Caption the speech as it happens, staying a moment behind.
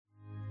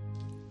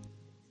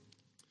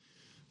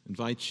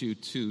invite you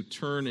to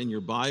turn in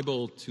your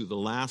Bible to the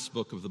last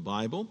book of the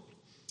Bible,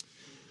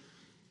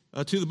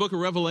 to the book of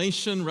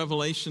Revelation,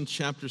 Revelation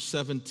chapter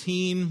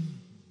 17.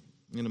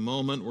 In a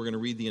moment, we're going to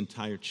read the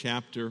entire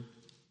chapter.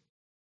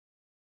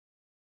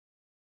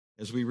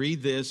 As we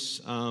read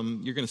this,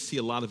 you're going to see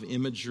a lot of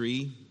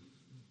imagery,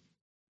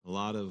 a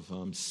lot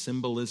of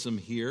symbolism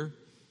here.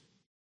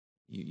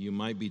 You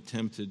might be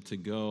tempted to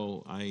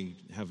go, I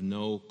have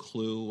no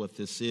clue what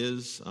this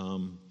is.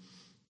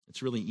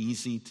 It's really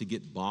easy to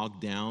get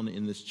bogged down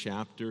in this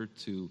chapter,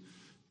 to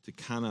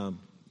kind of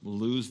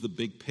lose the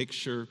big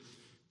picture.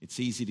 It's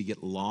easy to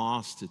get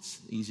lost.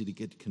 It's easy to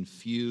get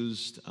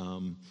confused.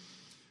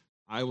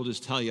 I will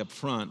just tell you up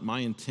front,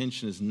 my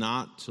intention is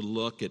not to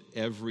look at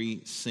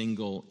every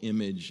single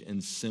image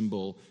and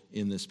symbol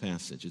in this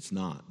passage. It's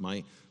not.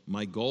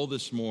 My goal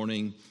this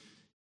morning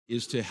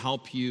is to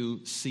help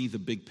you see the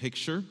big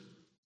picture,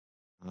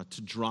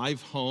 to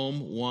drive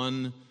home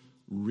one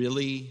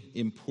really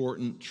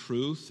important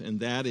truth, and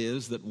that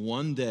is that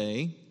one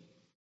day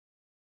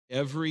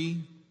every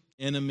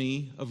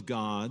enemy of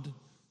God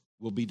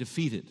will be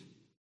defeated.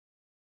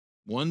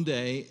 One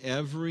day,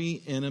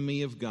 every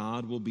enemy of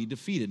God will be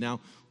defeated.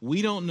 Now,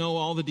 we don't know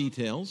all the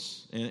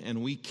details,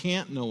 and we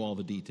can't know all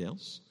the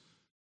details,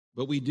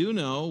 but we do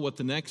know what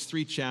the next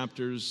three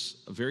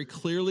chapters very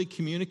clearly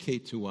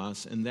communicate to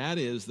us, and that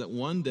is that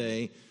one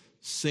day,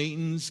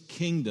 Satan's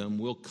kingdom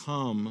will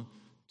come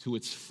to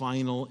its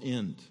final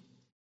end.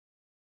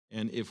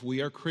 And if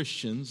we are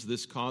Christians,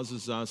 this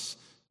causes us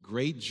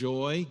great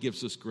joy,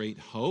 gives us great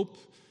hope,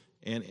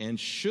 and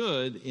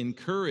should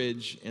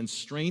encourage and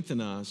strengthen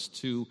us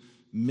to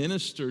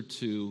minister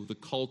to the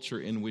culture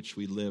in which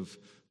we live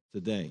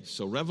today.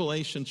 So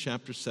Revelation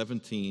chapter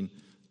 17,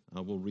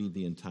 we'll read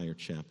the entire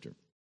chapter.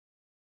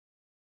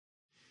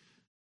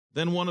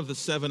 Then one of the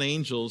seven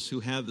angels who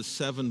had the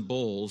seven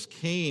bowls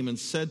came and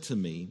said to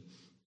me,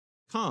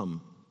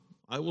 "Come,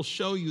 I will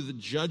show you the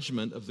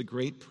judgment of the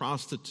great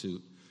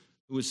prostitute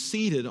who is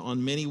seated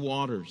on many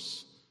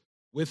waters,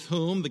 with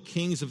whom the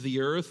kings of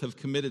the earth have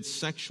committed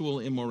sexual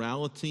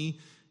immorality,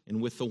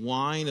 and with the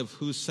wine of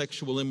whose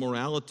sexual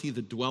immorality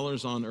the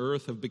dwellers on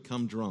earth have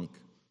become drunk."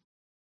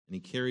 And he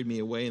carried me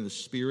away in the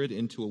spirit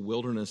into a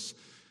wilderness,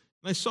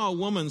 and I saw a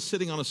woman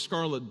sitting on a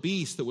scarlet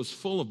beast that was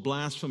full of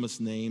blasphemous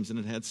names, and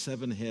it had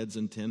 7 heads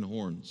and 10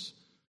 horns.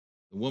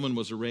 The woman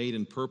was arrayed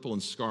in purple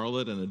and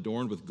scarlet and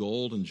adorned with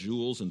gold and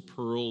jewels and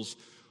pearls,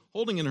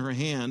 holding in her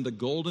hand a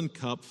golden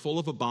cup full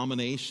of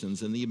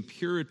abominations and the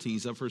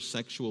impurities of her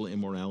sexual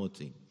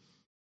immorality.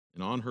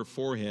 And on her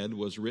forehead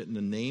was written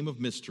a name of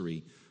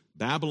mystery,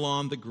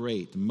 Babylon the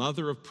Great,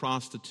 mother of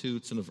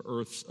prostitutes and of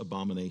earth's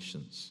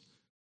abominations.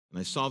 And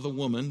I saw the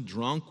woman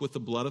drunk with the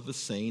blood of the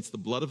saints, the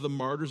blood of the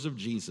martyrs of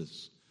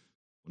Jesus.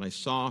 When I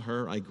saw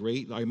her, I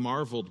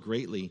marveled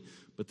greatly.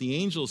 But the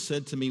angel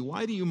said to me,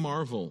 "Why do you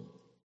marvel?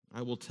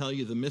 I will tell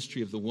you the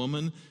mystery of the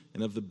woman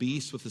and of the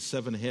beast with the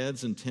 7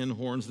 heads and 10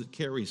 horns that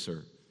carries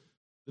her.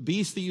 The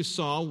beast that you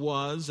saw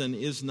was and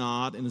is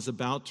not and is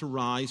about to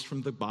rise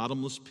from the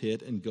bottomless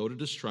pit and go to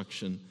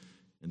destruction.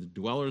 And the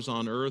dwellers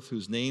on earth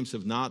whose names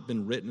have not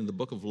been written in the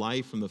book of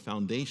life from the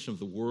foundation of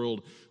the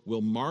world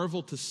will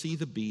marvel to see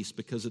the beast,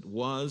 because it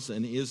was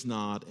and is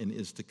not and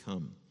is to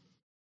come."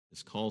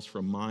 This calls for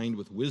a mind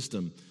with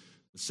wisdom.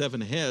 The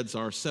 7 heads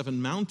are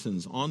 7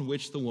 mountains on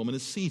which the woman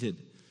is seated.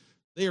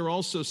 They are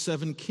also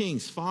 7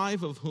 kings,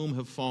 5 of whom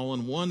have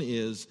fallen. One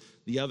is,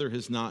 the other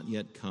has not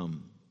yet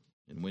come.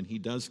 And when he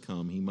does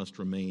come, he must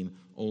remain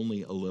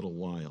only a little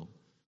while.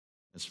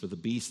 As for the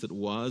beast that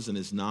was and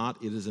is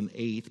not, it is an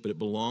 8th, but it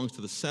belongs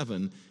to the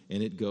 7,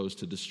 and it goes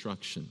to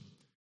destruction.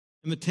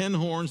 And the 10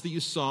 horns that you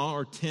saw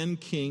are 10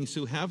 kings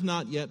who have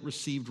not yet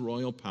received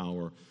royal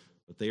power,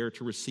 but they are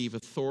to receive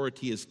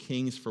authority as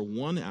kings for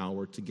 1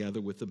 hour together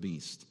with the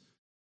beast.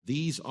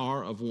 These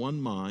are of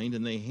one mind,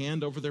 and they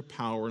hand over their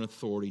power and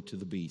authority to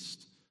the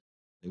beast.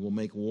 They will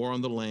make war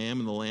on the Lamb,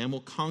 and the Lamb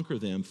will conquer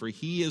them, for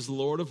he is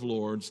Lord of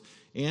lords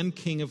and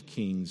King of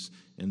kings,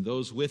 and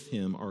those with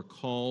him are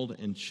called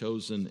and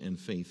chosen and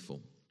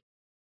faithful.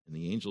 And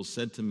the angel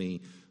said to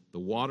me, "The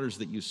waters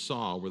that you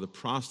saw where the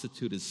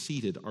prostitute is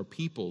seated are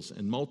peoples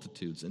and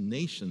multitudes and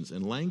nations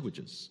and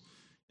languages.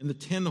 And the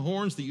 10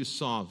 horns that you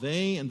saw,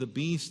 they and the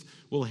beast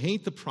will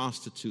hate the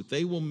prostitute.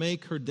 They will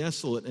make her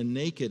desolate and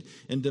naked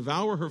and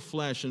devour her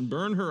flesh and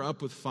burn her up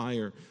with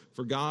fire.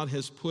 For God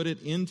has put it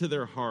into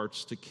their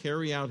hearts to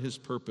carry out his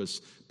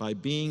purpose by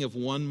being of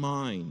one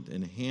mind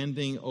and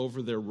handing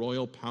over their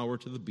royal power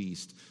to the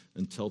beast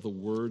until the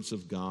words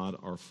of God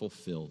are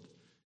fulfilled.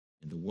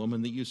 And the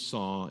woman that you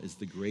saw is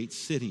the great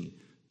city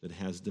that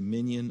has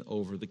dominion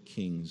over the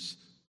kings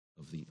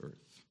of the earth."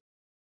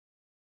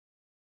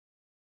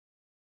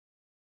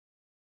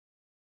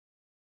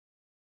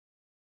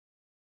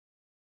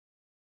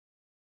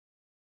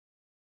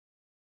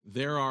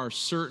 There are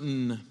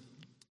certain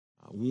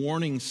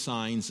warning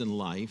signs in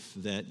life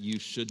that you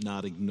should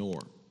not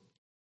ignore.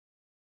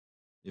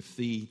 If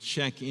the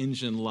check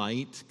engine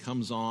light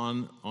comes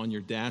on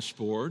your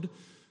dashboard,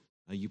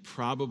 you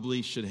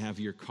probably should have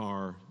your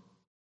car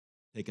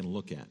taken a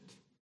look at.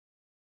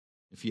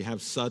 If you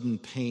have sudden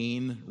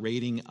pain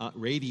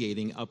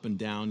radiating up and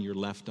down your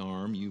left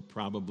arm, you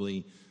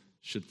probably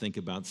should think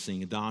about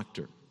seeing a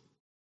doctor.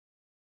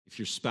 If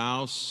your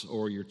spouse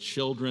or your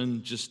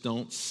children just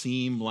don't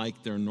seem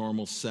like their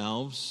normal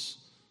selves,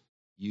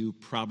 you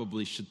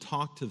probably should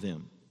talk to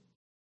them.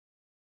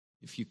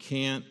 If you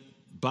can't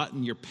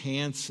button your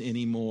pants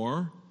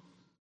anymore,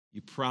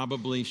 you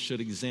probably should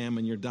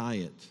examine your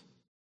diet.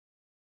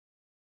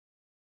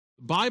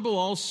 The Bible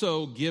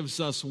also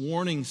gives us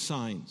warning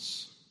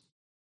signs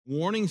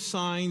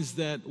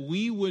that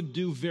we would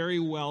do very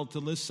well to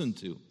listen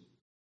to.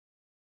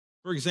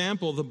 For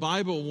example, the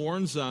Bible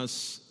warns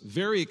us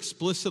very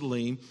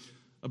explicitly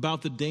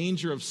about the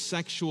danger of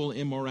sexual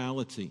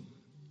immorality.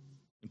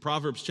 In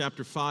Proverbs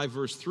chapter 5,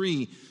 verse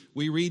 3,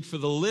 we read, "For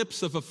the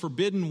lips of a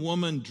forbidden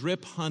woman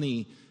drip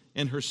honey,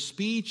 and her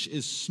speech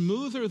is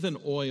smoother than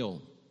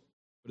oil.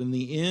 But in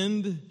the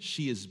end,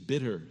 she is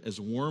bitter as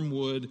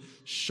wormwood,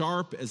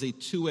 sharp as a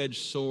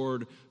two-edged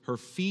sword. Her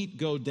feet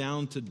go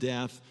down to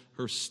death.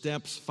 Her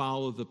steps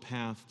follow the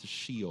path to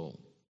Sheol."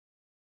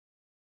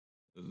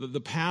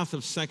 The path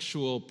of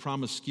sexual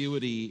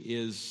promiscuity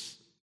is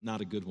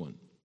not a good one.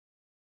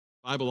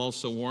 The Bible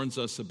also warns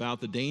us about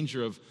the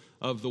danger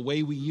of the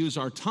way we use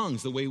our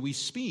tongues, the way we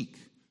speak.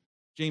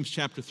 James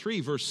chapter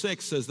 3, verse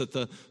 6 says that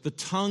the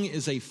tongue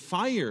is a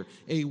fire,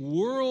 a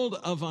world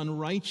of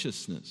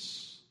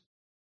unrighteousness.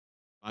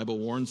 The Bible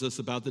warns us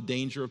about the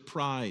danger of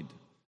pride.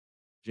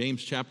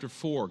 James chapter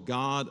 4,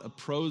 God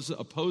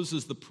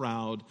opposes the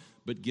proud,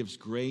 but gives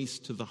grace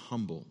to the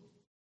humble.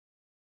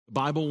 The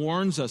Bible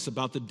warns us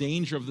about the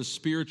danger of the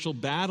spiritual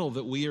battle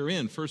that we are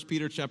in. 1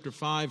 Peter chapter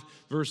 5,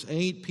 verse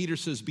 8, Peter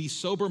says, "Be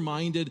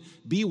sober-minded,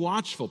 be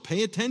watchful,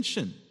 pay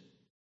attention.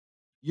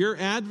 Your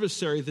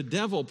adversary, the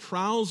devil,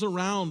 prowls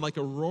around like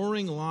a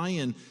roaring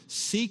lion,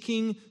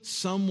 seeking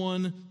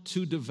someone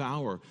to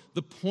devour."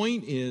 The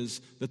point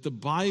is that the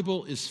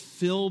Bible is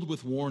filled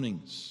with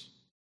warnings.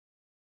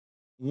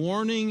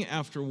 Warning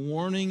after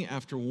warning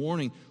after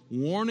warning.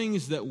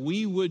 Warnings that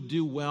we would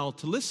do well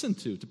to listen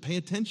to pay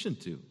attention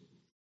to.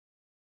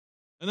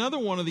 Another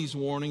one of these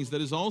warnings that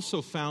is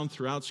also found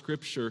throughout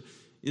Scripture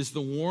is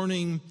the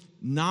warning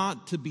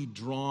not to be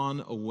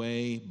drawn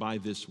away by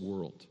this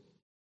world.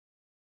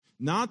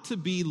 Not to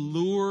be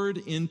lured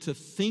into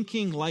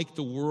thinking like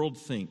the world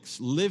thinks,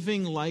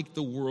 living like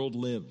the world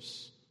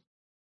lives.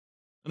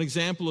 An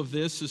example of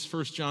this is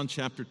 1 John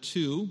chapter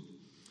 2,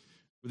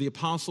 where the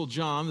Apostle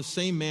John, the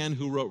same man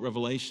who wrote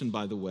Revelation,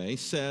 by the way,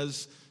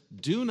 says,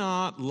 "Do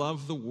not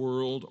love the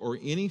world or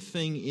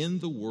anything in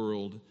the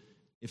world.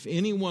 If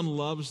anyone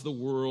loves the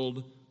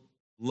world,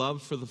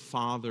 love for the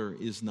Father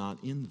is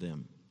not in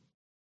them."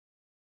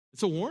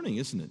 It's a warning,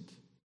 isn't it?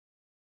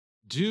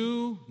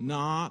 Do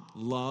not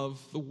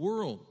love the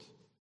world.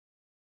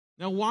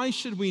 Now, why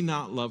should we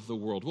not love the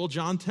world? Well,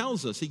 John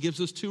tells us, he gives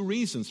us two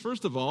reasons.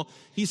 First of all,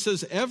 he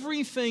says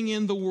everything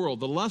in the world,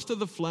 the lust of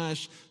the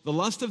flesh, the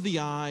lust of the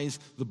eyes,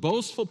 the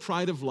boastful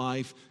pride of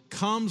life,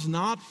 comes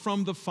not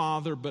from the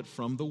Father, but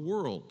from the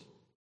world.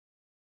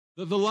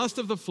 The lust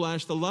of the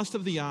flesh, the lust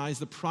of the eyes,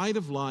 the pride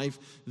of life,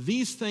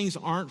 these things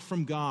aren't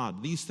from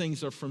God. These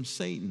things are from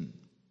Satan.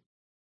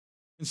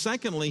 And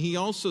secondly, he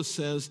also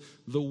says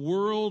the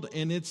world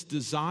and its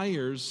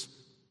desires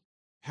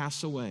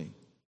pass away.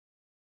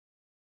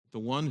 The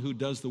one who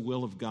does the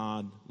will of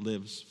God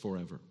lives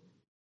forever.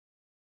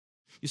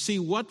 You see,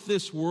 what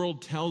this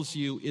world tells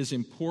you is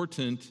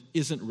important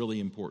isn't really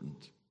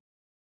important.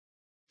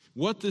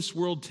 What this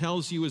world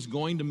tells you is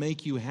going to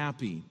make you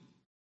happy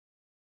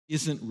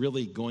isn't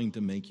really going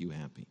to make you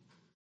happy.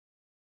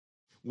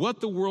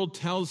 What the world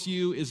tells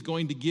you is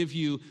going to give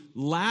you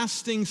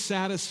lasting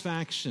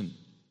satisfaction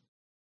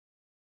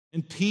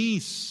and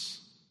peace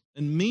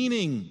and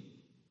meaning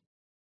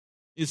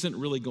isn't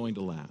really going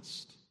to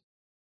last.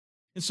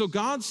 And so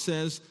God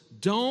says,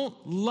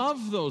 don't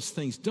love those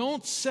things.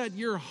 Don't set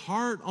your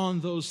heart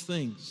on those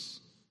things.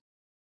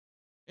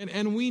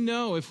 And we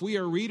know, if we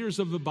are readers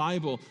of the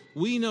Bible,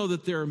 we know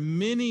that there are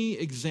many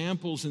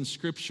examples in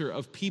Scripture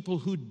of people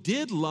who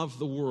did love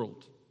the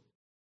world.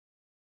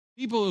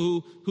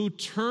 People who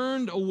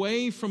turned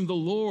away from the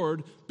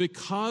Lord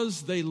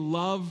because they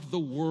loved the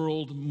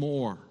world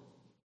more.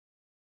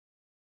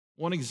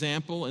 One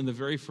example in the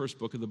very first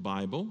book of the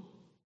Bible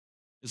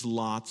is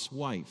Lot's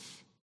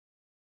wife.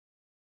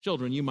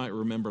 Children, you might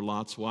remember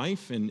Lot's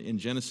wife. In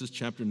Genesis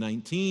chapter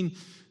 19,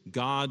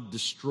 God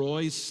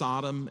destroys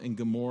Sodom and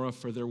Gomorrah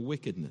for their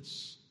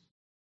wickedness.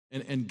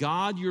 And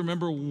God, you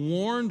remember,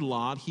 warned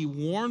Lot. He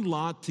warned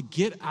Lot to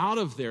get out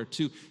of there,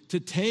 to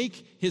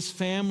take his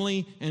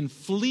family and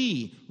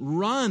flee,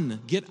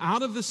 run, get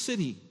out of the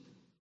city.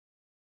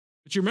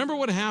 But you remember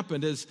what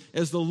happened as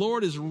the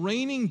Lord is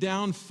raining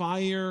down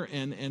fire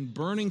and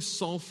burning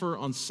sulfur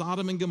on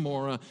Sodom and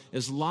Gomorrah,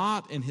 as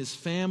Lot and his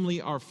family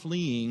are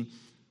fleeing,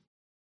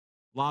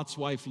 Lot's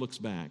wife looks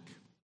back.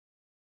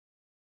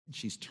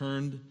 She's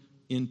turned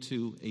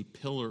into a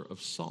pillar of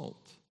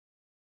salt.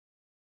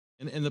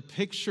 And the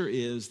picture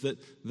is that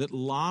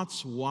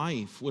Lot's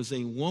wife was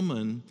a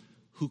woman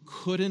who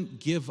couldn't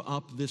give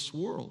up this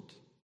world,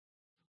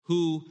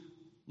 who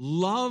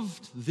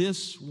loved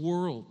this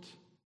world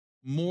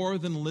more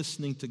than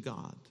listening to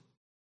God.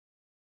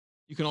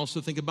 You can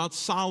also think about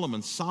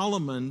Solomon.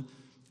 Solomon's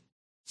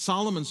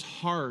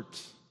heart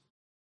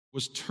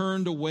was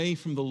turned away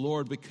from the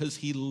Lord because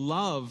he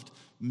loved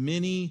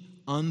many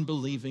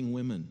unbelieving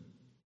women.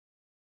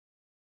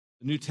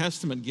 The New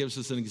Testament gives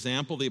us an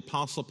example. The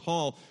Apostle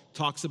Paul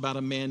talks about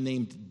a man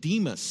named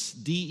Demas,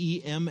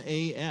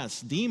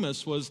 D-E-M-A-S.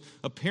 Demas was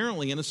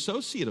apparently an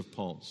associate of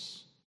Paul's.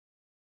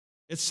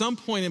 At some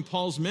point in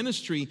Paul's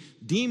ministry,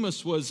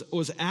 Demas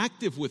was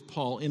active with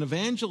Paul in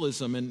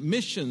evangelism and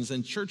missions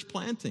and church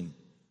planting.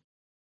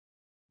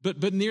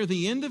 But near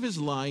the end of his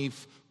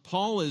life,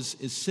 Paul is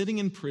sitting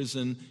in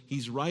prison.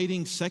 He's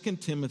writing 2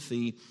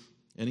 Timothy,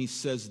 and he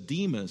says,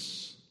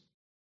 Demas,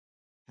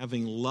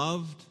 having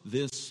loved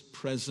this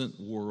present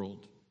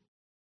world,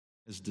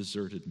 has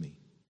deserted me.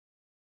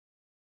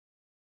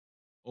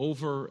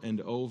 Over and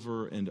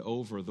over and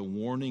over, the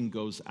warning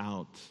goes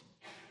out.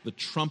 The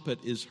trumpet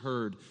is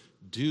heard.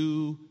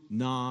 Do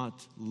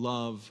not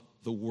love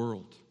the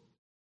world.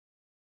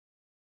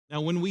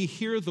 Now, when we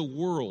hear the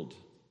world,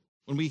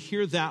 when we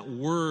hear that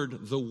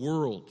word, the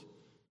world,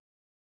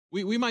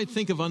 we might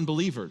think of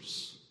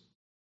unbelievers.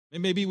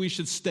 And maybe we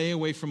should stay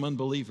away from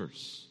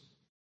unbelievers.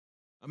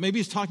 Maybe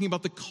he's talking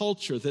about the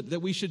culture,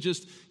 that we should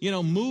just,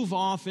 move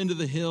off into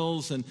the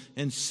hills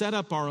and set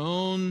up our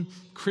own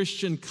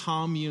Christian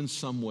commune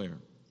somewhere.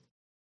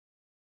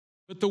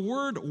 But the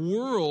word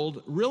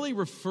world really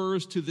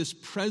refers to this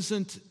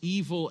present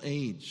evil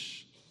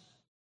age.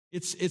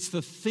 It's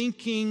the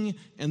thinking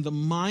and the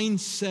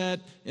mindset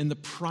and the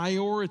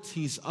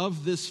priorities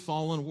of this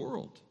fallen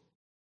world.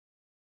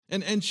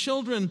 And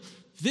children,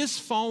 this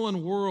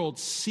fallen world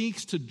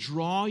seeks to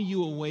draw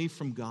you away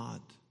from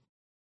God.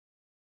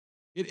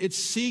 It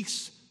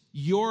seeks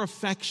your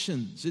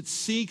affections. It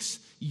seeks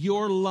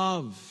your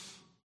love.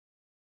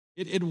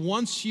 It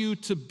wants you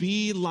to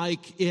be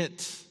like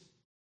it.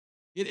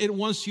 It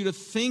wants you to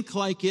think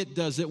like it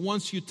does. It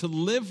wants you to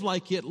live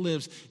like it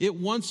lives. It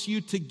wants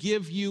you to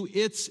give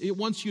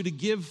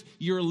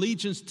your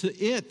allegiance to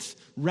it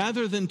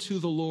rather than to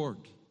the Lord.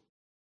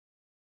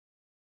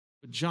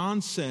 But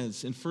John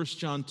says in 1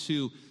 John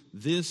 2,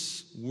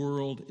 this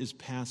world is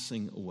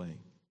passing away.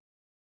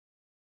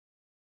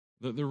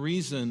 The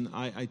reason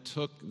I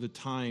took the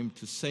time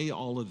to say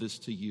all of this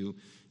to you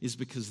is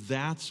because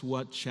that's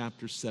what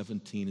chapter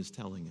 17 is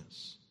telling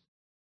us.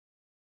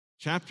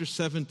 Chapter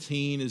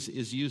 17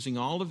 is using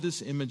all of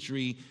this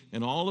imagery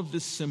and all of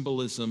this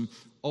symbolism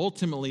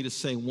ultimately to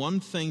say one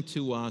thing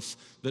to us,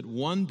 that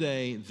one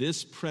day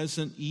this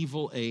present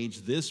evil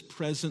age, this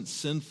present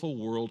sinful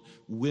world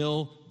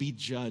will be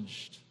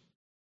judged.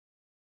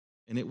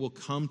 And it will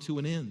come to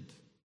an end.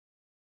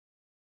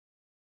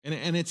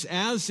 And it's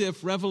as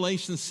if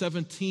Revelation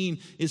 17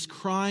 is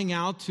crying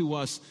out to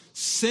us,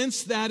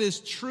 since that is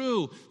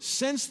true,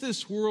 since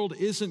this world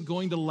isn't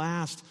going to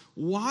last,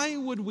 why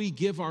would we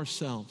give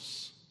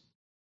ourselves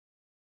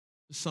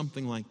to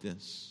something like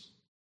this?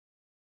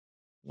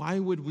 Why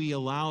would we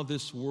allow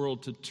this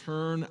world to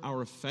turn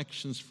our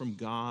affections from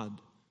God?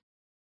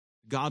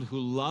 God who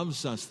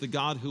loves us, the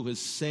God who has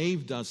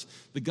saved us,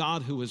 the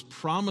God who has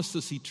promised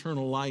us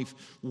eternal life.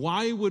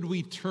 Why would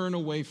we turn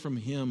away from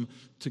Him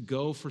to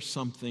go for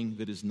something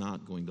that is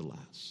not going to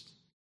last?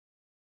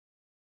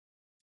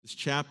 This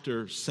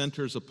chapter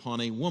centers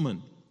upon a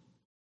woman.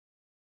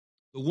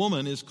 The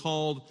woman is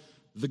called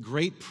the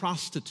great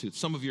prostitute.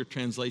 Some of your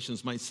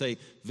translations might say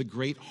the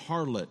great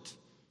harlot.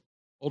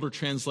 Older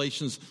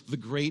translations, the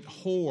great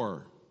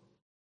whore.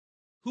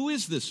 Who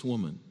is this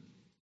woman?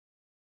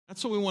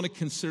 That's what we want to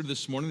consider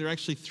this morning. There are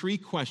actually three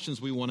questions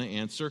we want to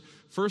answer.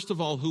 First of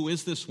all, who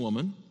is this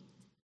woman?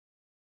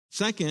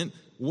 Second,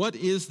 what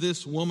is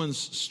this woman's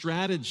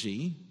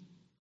strategy?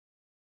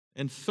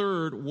 And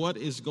third, what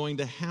is going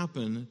to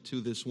happen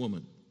to this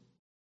woman?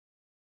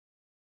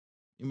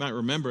 You might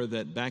remember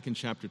that back in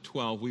chapter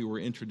 12, we were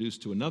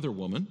introduced to another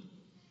woman,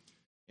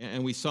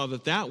 and we saw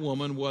that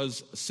woman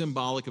was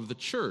symbolic of the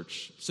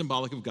church,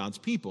 symbolic of God's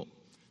people.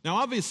 Now,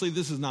 obviously,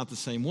 this is not the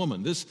same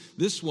woman.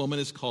 This woman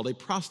is called a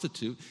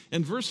prostitute.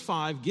 And verse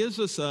 5 gives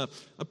us a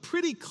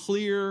pretty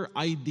clear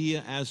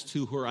idea as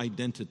to her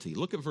identity.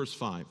 Look at verse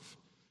 5.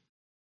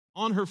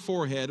 On her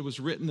forehead was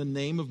written the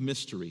name of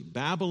mystery,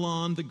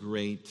 Babylon the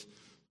Great,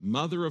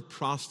 mother of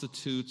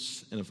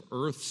prostitutes and of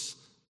earth's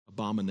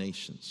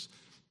abominations.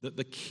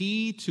 The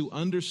key to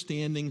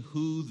understanding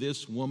who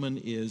this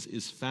woman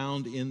is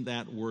found in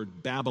that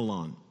word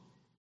Babylon.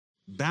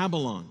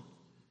 Babylon.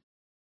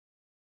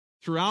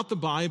 Throughout the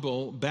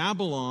Bible,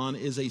 Babylon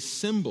is a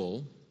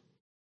symbol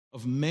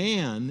of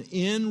man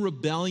in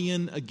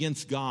rebellion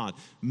against God.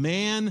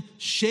 Man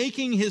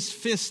shaking his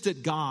fist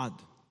at God,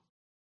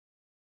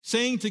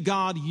 saying to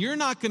God, you're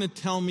not going to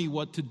tell me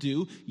what to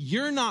do.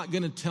 You're not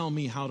going to tell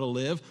me how to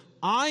live.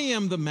 I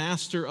am the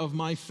master of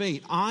my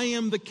fate. I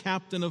am the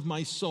captain of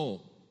my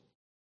soul.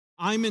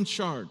 I'm in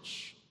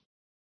charge.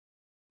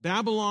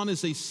 Babylon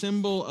is a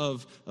symbol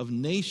of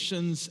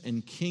nations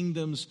and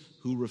kingdoms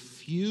who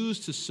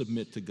refuse to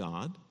submit to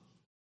God.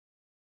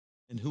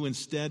 and who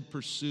instead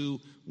pursue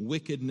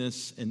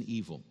wickedness and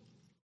evil.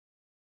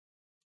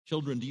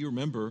 Children, do you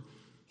remember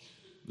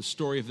the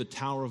story of the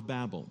Tower of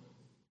Babel?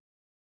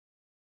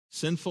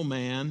 Sinful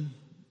man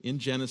in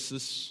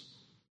Genesis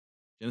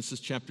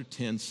chapter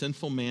 10,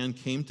 sinful man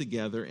came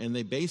together and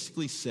they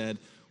basically said,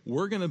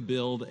 we're going to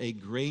build a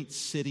great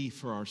city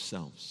for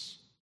ourselves.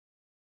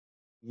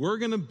 We're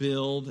going to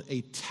build a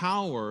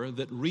tower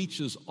that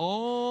reaches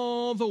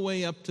all the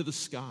way up to the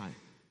sky.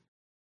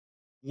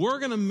 We're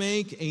going to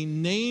make a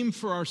name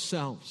for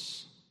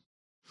ourselves.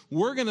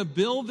 We're going to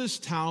build this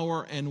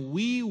tower and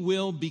we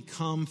will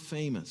become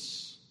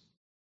famous.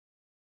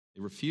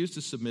 They refused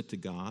to submit to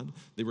God.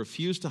 They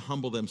refused to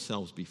humble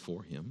themselves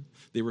before Him.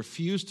 They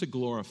refused to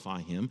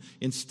glorify Him.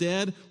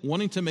 Instead,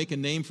 wanting to make a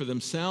name for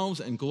themselves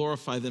and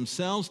glorify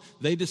themselves,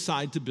 they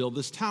decide to build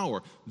this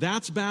tower.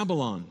 That's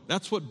Babylon.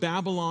 That's what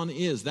Babylon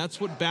is. That's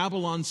what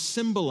Babylon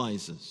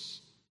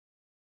symbolizes.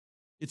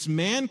 It's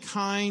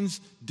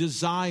mankind's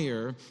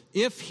desire,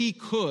 if he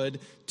could,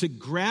 to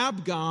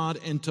grab God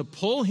and to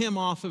pull Him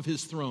off of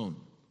His throne.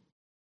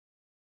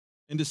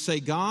 And to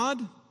say, God,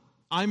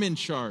 I'm in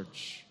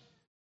charge.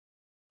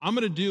 I'm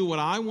going to do what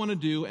I want to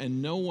do,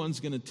 and no one's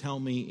going to tell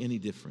me any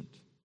different.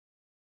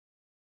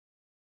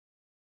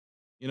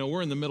 You know,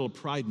 we're in the middle of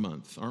Pride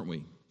Month, aren't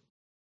we?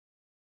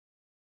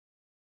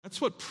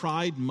 That's what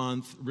Pride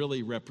Month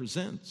really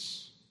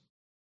represents.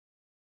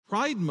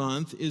 Pride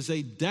Month is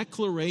a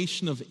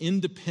declaration of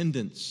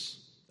independence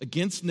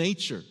against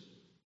nature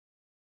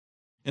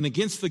and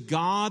against the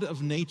God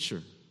of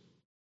nature.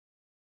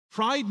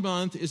 Pride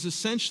Month is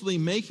essentially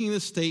making the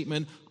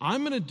statement,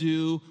 I'm going to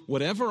do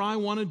whatever I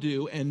want to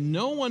do, and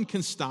no one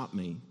can stop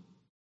me.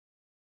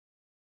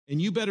 And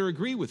you better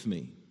agree with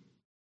me,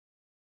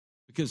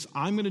 because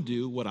I'm going to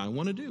do what I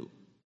want to do.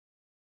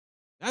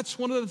 That's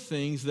one of the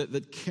things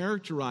that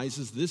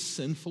characterizes this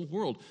sinful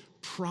world.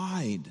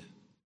 Pride,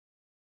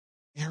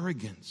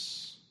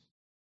 arrogance,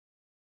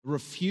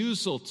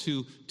 refusal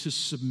to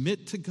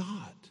submit to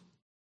God.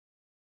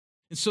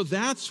 And so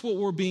that's what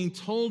we're being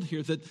told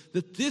here,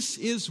 that this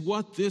is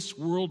what this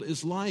world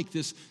is like,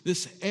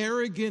 this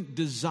arrogant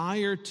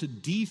desire to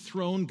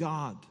dethrone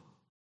God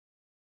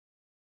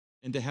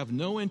and to have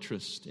no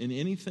interest in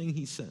anything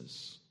He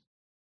says.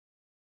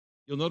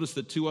 You'll notice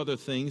that two other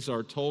things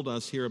are told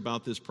us here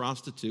about this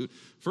prostitute.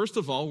 First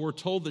of all, we're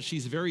told that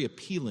she's very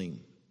appealing.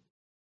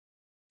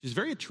 She's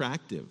very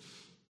attractive.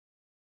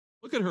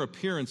 Look at her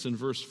appearance in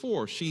verse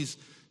 4. She's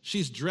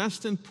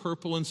dressed in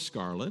purple and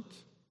scarlet.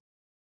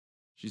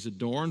 She's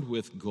adorned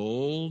with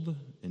gold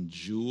and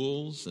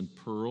jewels and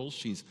pearls.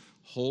 She's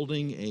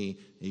holding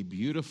a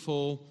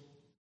beautiful,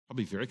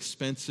 probably very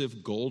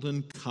expensive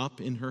golden cup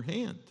in her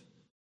hand.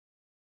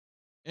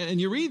 And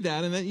you read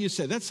that and then you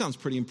say, that sounds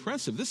pretty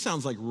impressive. This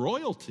sounds like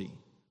royalty.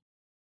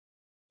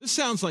 This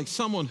sounds like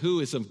someone who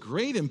is of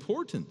great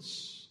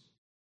importance.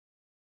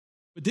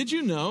 But did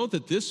you know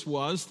that this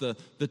was the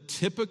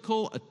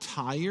typical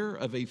attire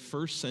of a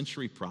first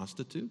century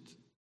prostitute?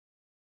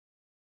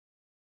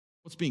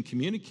 What's being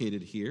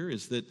communicated here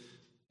is that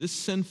this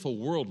sinful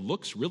world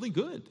looks really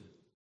good.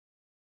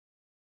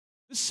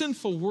 This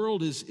sinful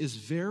world is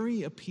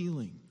very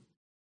appealing.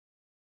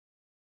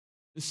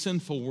 This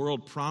sinful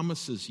world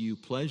promises you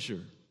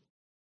pleasure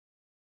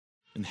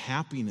and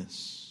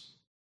happiness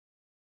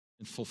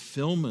and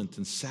fulfillment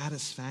and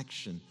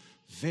satisfaction.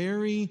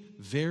 Very,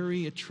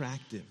 very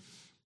attractive.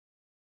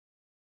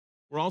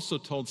 We're also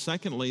told,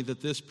 secondly,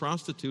 that this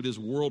prostitute is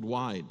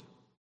worldwide.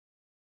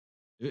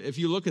 If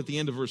you look at the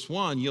end of verse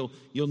 1,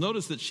 you'll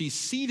notice that she's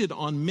seated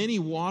on many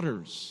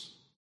waters.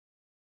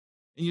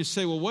 And you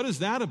say, well, what is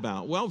that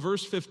about? Well,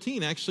 verse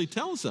 15 actually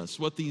tells us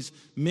what these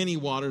many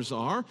waters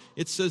are.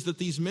 It says that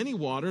these many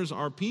waters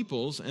are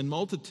peoples and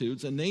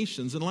multitudes and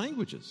nations and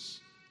languages.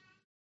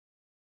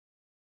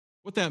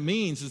 What that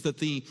means is that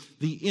the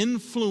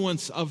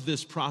influence of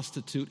this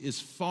prostitute is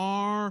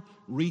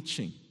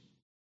far-reaching.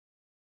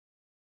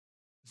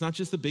 It's not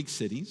just the big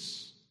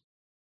cities.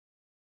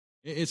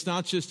 It's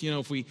not just,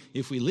 if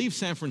we leave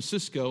San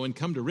Francisco and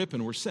come to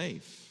Ripon, we're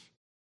safe.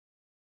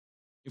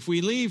 If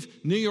we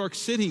leave New York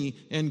City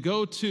and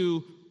go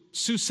to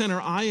Sioux Center,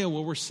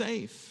 Iowa, we're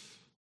safe.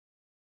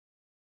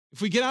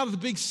 If we get out of the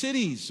big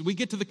cities, we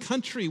get to the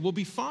country, we'll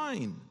be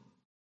fine.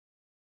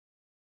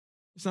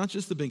 It's not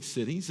just the big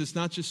cities. It's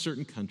not just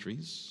certain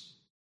countries.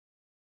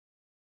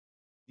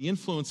 The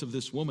influence of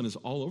this woman is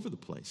all over the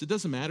place. It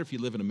doesn't matter if you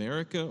live in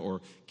America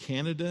or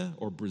Canada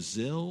or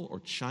Brazil or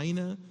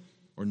China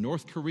or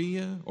North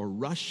Korea or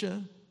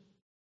Russia.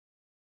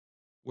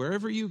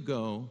 Wherever you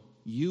go,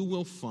 you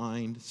will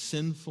find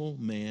sinful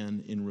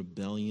man in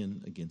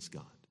rebellion against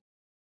God.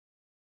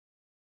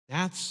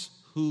 That's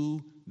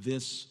who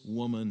this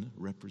woman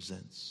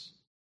represents.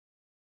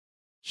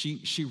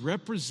 She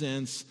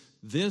represents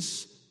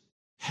this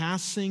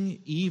passing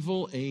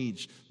evil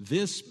age,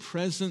 this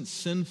present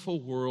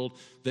sinful world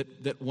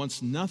that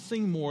wants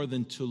nothing more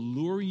than to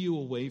lure you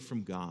away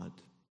from God.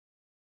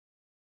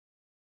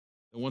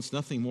 It wants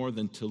nothing more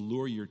than to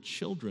lure your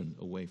children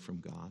away from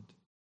God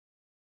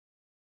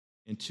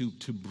and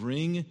to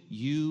bring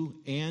you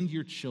and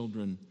your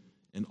children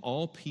and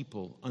all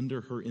people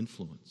under her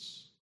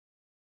influence.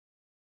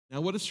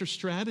 Now, what is her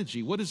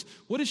strategy? What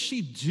does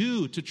she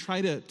do to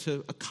try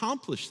to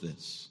accomplish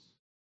this?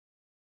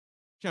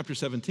 Chapter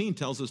 17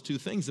 tells us two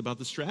things about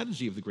the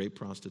strategy of the great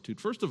prostitute.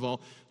 First of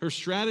all, her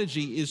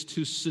strategy is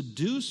to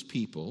seduce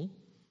people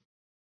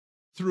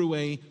through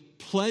a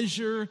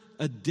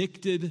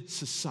pleasure-addicted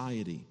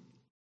society.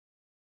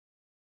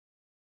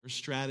 Her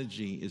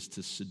strategy is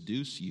to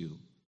seduce you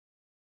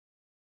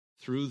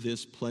through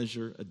this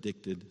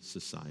pleasure-addicted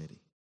society.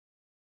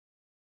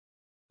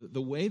 The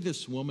way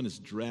this woman is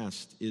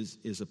dressed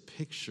is a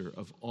picture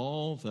of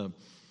all the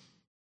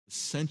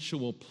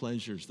sensual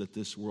pleasures that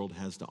this world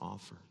has to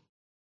offer.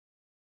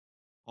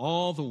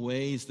 All the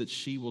ways that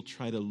she will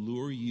try to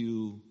lure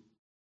you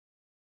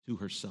to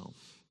herself.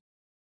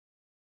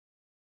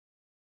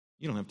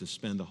 You don't have to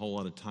spend a whole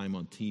lot of time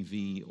on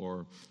TV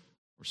or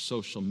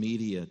social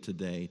media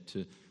today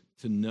to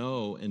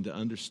know and to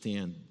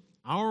understand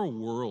our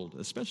world,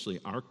 especially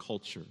our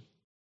culture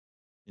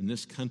in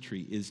this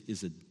country,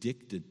 is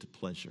addicted to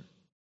pleasure.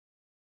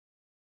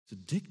 It's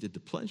addicted to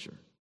pleasure.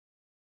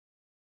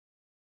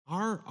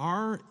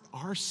 Our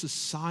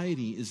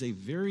society is a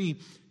very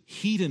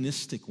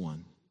hedonistic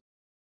one.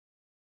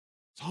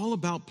 It's all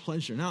about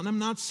pleasure. Now, and I'm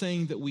not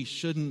saying that we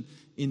shouldn't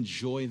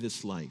enjoy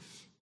this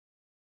life.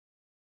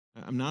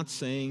 I'm not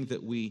saying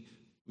that we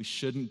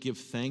shouldn't give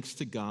thanks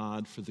to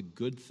God for the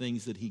good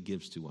things that He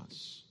gives to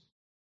us.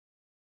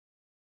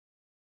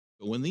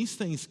 But when these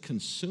things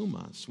consume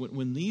us,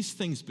 when these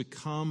things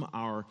become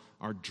our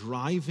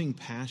driving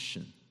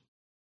passion,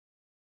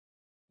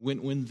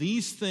 when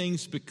these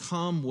things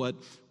become what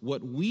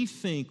we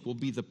think will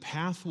be the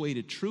pathway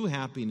to true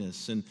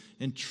happiness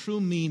and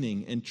true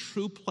meaning and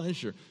true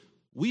pleasure,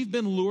 we've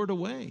been lured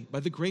away by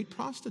the great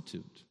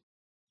prostitute.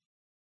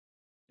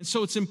 And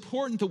so it's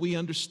important that we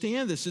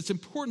understand this. It's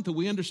important that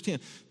we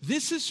understand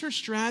this is her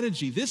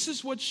strategy. This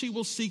is what she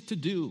will seek to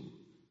do.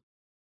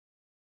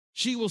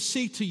 She will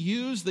seek to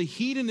use the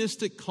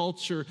hedonistic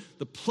culture,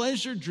 the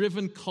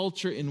pleasure-driven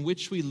culture in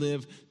which we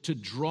live, to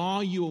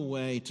draw you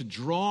away, to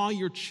draw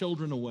your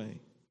children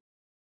away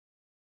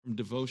from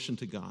devotion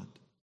to God.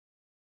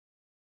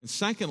 And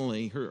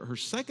secondly, her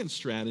second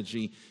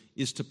strategy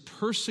is to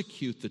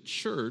persecute the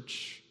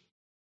church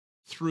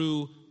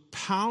through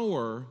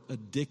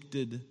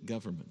power-addicted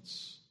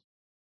governments.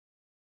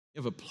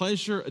 You have a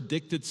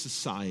pleasure-addicted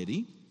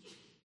society,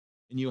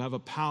 and you have a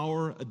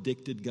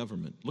power-addicted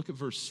government. Look at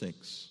verse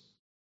 6.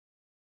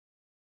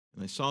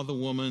 And I saw the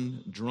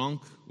woman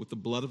drunk with the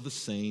blood of the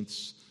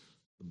saints,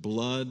 the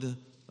blood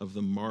of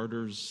the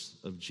martyrs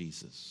of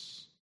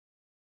Jesus.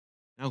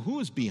 Now, who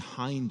is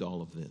behind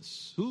all of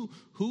this?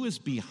 Who is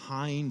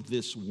behind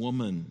this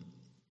woman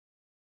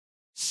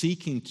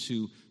seeking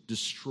to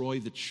destroy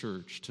the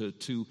church,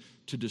 to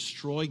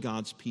destroy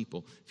God's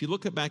people? If you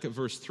look back at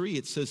verse 3,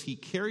 it says, He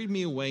carried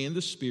me away in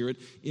the Spirit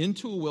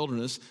into a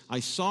wilderness. I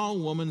saw a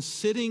woman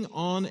sitting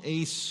on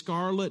a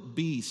scarlet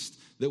beast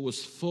that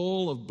was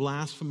full of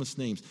blasphemous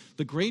names.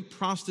 The great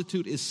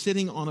prostitute is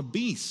sitting on a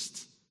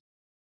beast.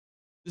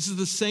 This is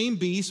the same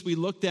beast we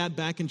looked at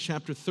back in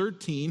chapter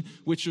 13,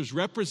 which was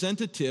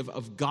representative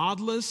of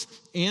godless,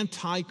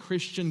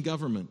 anti-Christian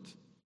government.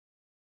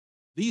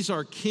 These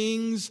are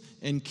kings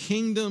and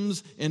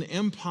kingdoms and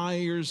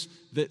empires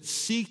that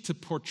seek to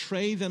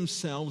portray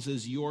themselves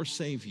as your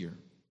Savior.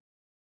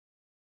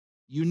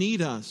 You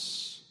need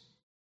us.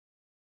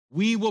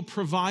 We will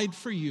provide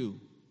for you.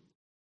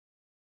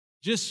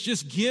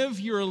 Just give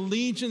your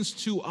allegiance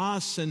to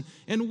us, and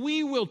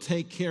we will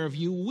take care of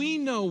you. We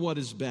know what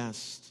is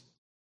best.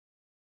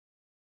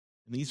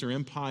 And these are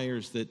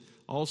empires that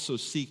also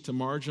seek to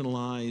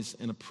marginalize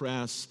and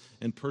oppress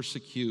and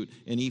persecute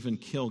and even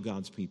kill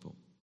God's people.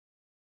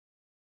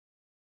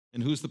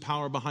 And who's the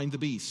power behind the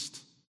beast?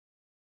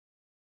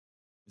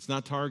 It's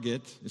not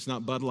Target. It's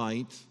not Bud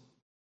Light.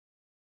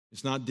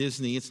 It's not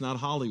Disney. It's not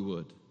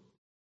Hollywood.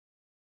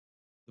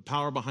 The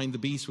power behind the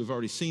beast, we've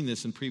already seen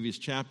this in previous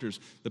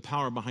chapters, the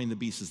power behind the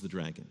beast is the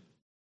dragon.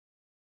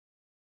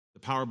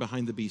 The power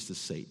behind the beast is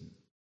Satan.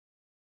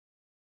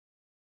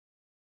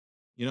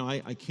 You know,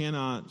 I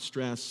cannot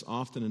stress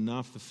often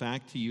enough the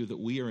fact to you that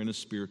we are in a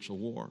spiritual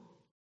war.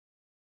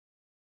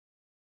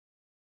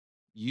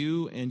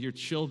 You and your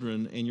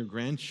children and your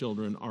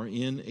grandchildren are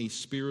in a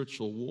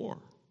spiritual war.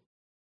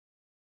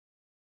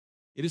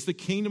 It is the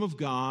kingdom of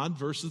God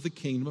versus the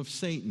kingdom of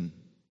Satan.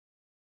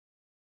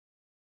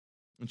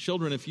 And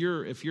children, if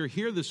you're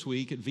here this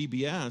week at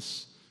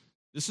VBS,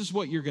 this is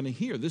what you're going to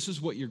hear. This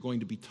is what you're going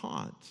to be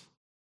taught.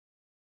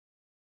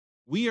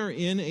 We are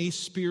in a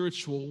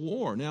spiritual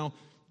war. Now,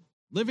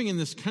 living in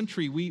this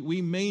country,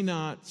 we may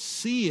not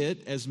see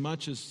it as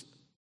much as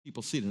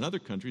people see it in other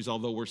countries,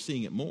 although we're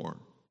seeing it more.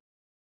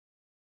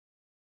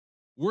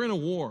 We're in a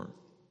war.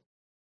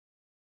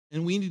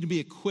 And we need to be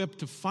equipped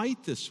to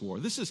fight this war.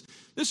 This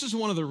is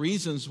one of the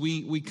reasons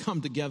we come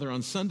together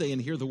on Sunday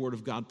and hear the Word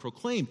of God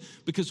proclaimed,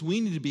 because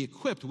we need to be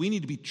equipped. We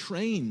need to be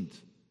trained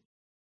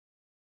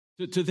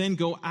to then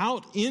go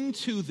out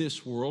into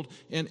this world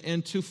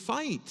and to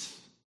fight.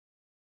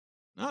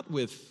 Not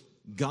with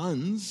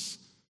guns,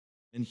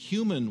 and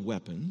human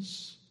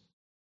weapons,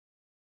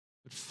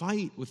 but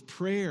fight with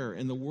prayer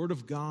and the Word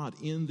of God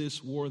in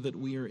this war that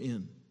we are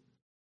in.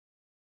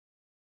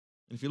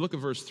 And if you look at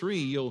verse 3,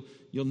 you'll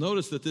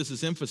notice that this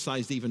is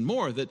emphasized even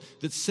more,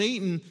 that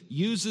Satan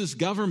uses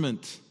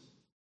government,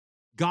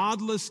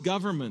 godless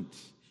government.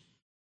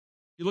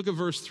 If you look at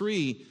verse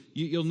 3,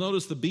 you'll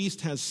notice the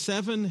beast has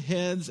 7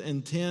 heads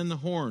and 10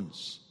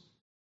 horns.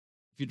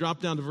 If you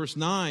drop down to verse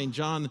 9,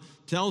 John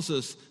tells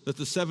us that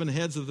the 7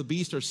 heads of the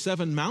beast are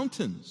 7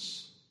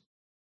 mountains.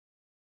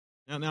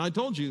 Now I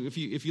told you, if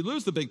you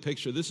lose the big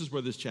picture, this is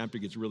where this chapter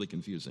gets really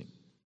confusing.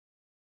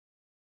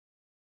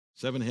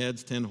 7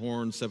 heads, 10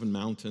 horns, 7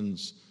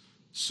 mountains,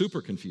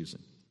 super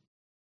confusing.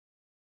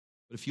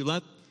 But if you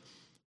let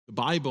the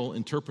Bible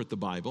interpret the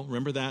Bible,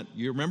 remember that?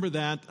 You remember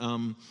that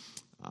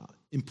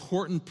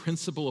important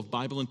principle of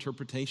Bible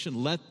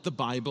interpretation? Let the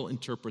Bible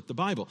interpret the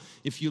Bible.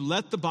 If you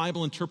let the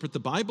Bible interpret the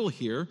Bible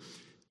here,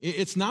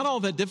 it's not all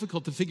that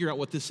difficult to figure out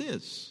what this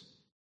is.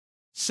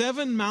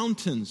 7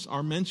 mountains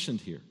are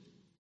mentioned here.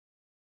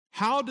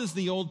 How does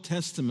the Old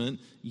Testament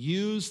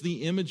use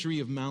the imagery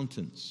of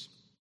mountains?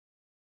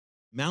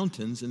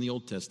 Mountains in the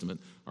Old Testament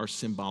are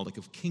symbolic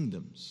of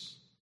kingdoms.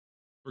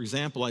 For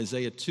example,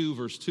 Isaiah 2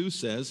 verse 2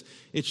 says,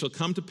 "It shall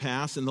come to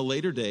pass in the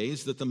later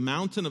days that the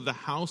mountain of the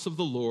house of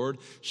the Lord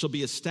shall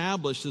be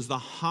established as the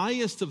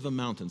highest of the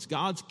mountains."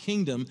 God's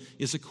kingdom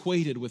is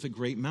equated with a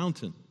great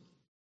mountain.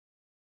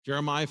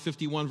 Jeremiah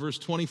 51 verse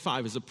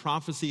 25 is a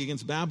prophecy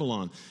against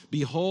Babylon.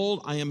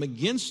 "Behold, I am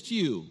against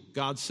you,"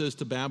 God says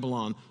to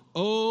Babylon,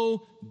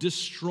 "O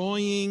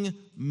destroying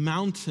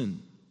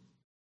mountain."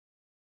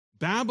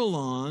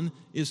 Babylon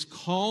is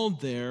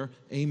called there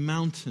a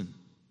mountain.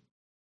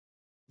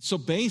 So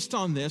based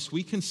on this,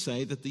 we can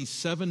say that these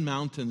 7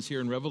 mountains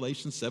here in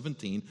Revelation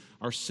 17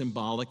 are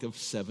symbolic of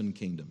 7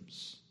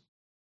 kingdoms.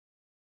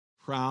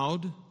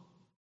 Proud,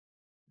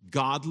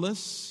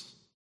 godless,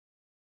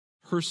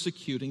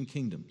 persecuting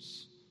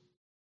kingdoms.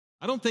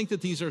 I don't think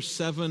that these are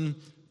 7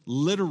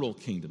 literal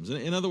kingdoms.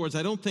 In other words,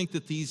 I don't think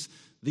that these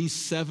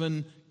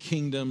 7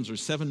 kingdoms or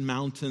 7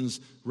 mountains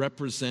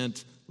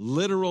represent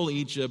literal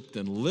Egypt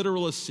and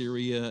literal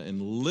Assyria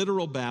and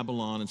literal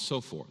Babylon and so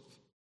forth.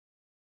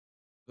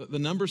 The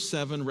number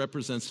 7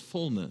 represents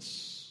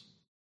fullness.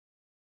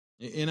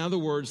 In other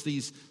words,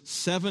 these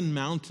 7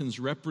 mountains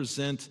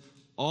represent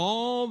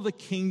all the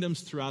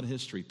kingdoms throughout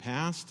history,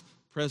 past,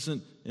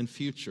 present, and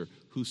future,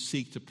 who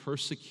seek to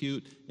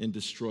persecute and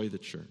destroy the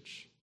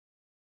church.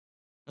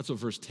 That's what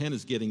verse 10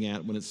 is getting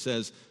at when it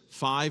says,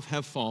 5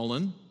 have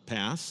fallen,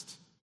 past,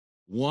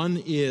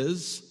 1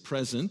 is,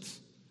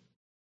 present,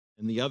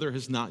 and the other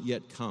has not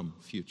yet come,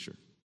 future.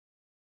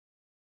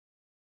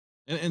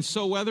 And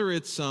so whether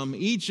it's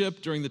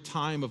Egypt during the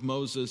time of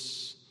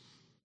Moses,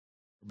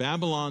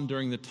 Babylon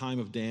during the time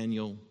of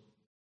Daniel,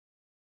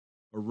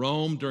 or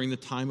Rome during the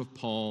time of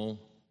Paul,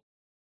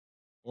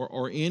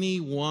 or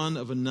any one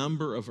of a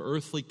number of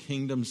earthly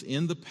kingdoms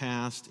in the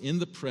past, in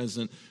the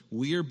present,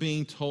 we are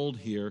being told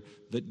here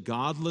that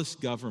godless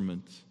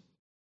government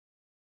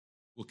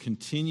will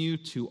continue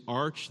to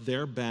arch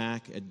their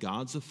back at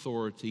God's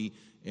authority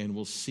and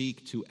will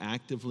seek to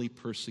actively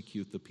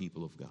persecute the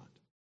people of God.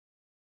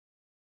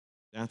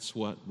 That's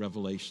what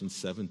Revelation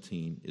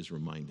 17 is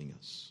reminding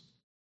us.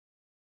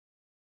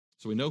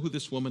 So we know who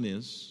this woman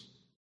is.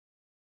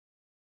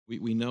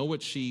 We know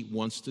what she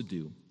wants to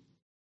do.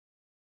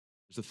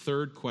 There's a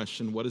third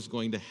question: what is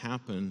going to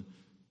happen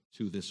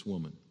to this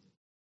woman?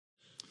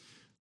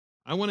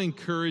 I want to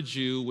encourage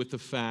you with the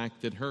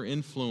fact that her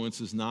influence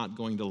is not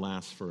going to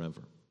last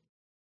forever.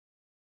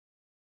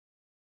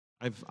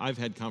 I've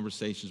had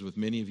conversations with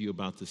many of you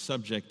about this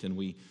subject, and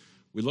we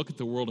look at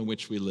the world in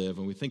which we live,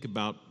 and we think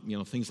about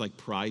things like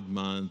Pride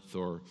Month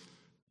or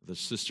the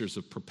Sisters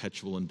of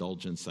Perpetual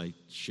Indulgence I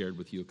shared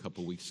with you a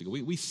couple weeks ago.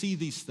 We see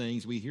these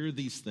things, we hear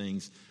these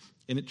things,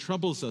 and it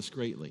troubles us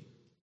greatly.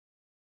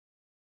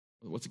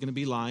 What's it going to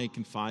be like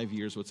in 5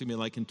 years? What's it going to be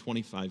like in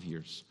 25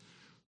 years?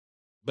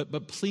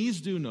 But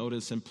please do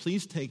notice and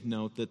please take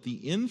note that the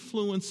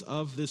influence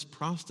of this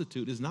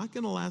prostitute is not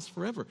going to last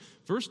forever.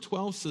 Verse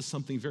 12 says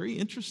something very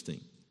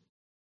interesting.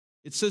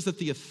 It says that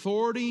the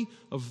authority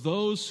of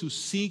those who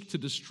seek to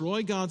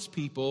destroy God's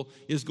people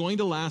is going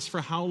to last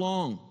for how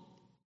long?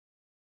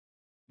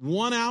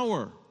 1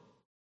 hour.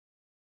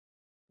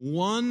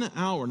 1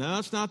 hour. Now,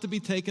 that's not to be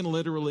taken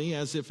literally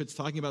as if it's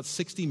talking about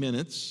 60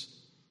 minutes,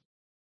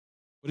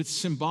 but it's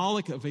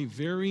symbolic of a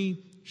very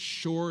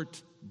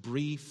short,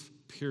 brief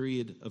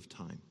period of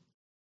time.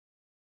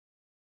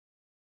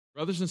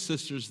 Brothers and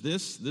sisters,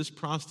 this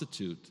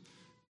prostitute,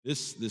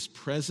 this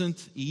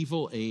present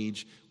evil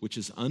age, which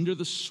is under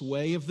the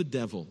sway of the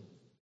devil,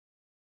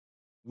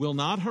 will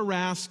not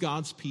harass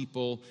God's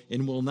people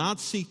and will not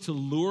seek to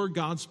lure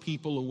God's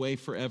people away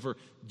forever,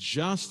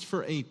 just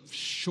for a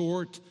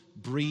short,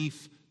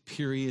 brief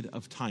period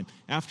of time.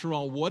 After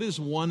all, what is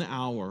 1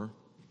 hour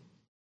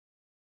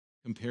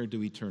compared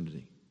to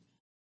eternity?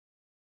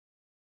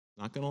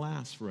 Not going to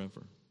last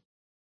forever.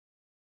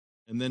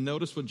 And then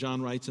notice what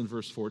John writes in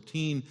verse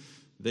 14.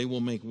 they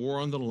will make war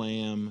on the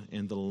Lamb,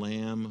 and the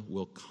Lamb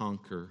will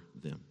conquer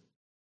them.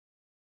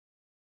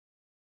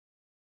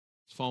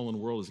 This fallen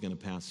world is going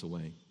to pass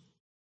away.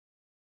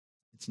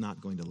 It's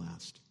not going to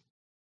last.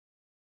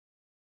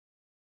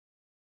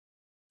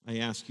 I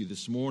ask you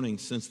this morning,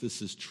 since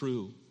this is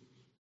true,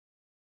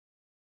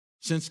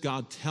 since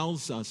God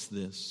tells us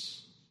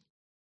this,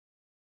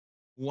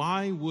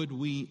 why would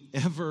we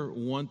ever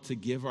want to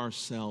give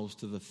ourselves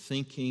to the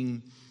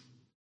thinking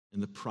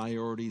and the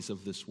priorities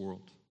of this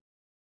world?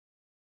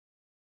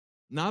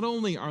 Not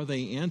only are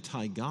they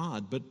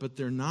anti-God, but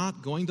they're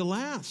not going to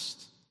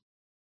last.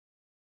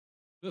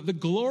 The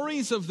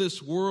glories of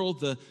this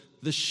world,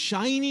 the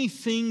shiny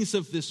things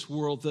of this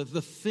world,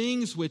 the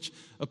things which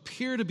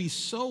appear to be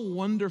so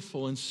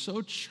wonderful and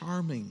so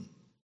charming,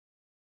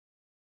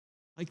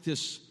 like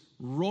this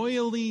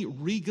royally,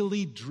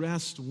 regally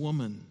dressed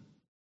woman,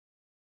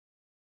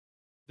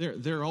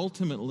 they're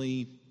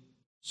ultimately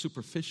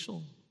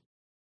superficial.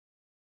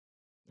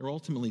 They're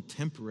ultimately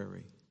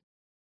temporary.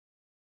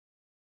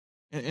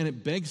 And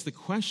it begs the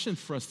question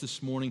for us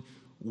this morning,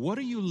 what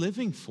are you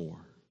living for?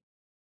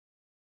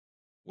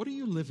 What are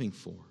you living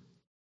for?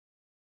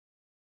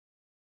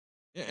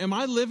 Am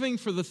I living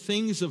for the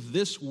things of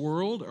this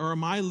world, or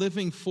am I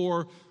living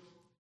for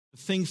the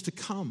things to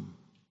come,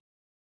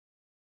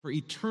 for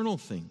eternal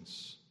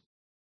things?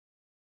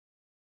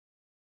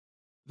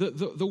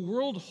 The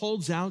world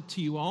holds out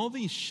to you all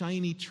these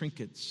shiny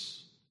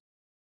trinkets.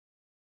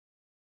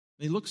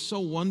 They look so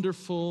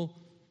wonderful.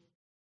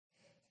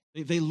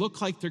 They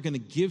look like they're going to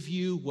give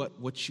you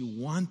what you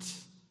want.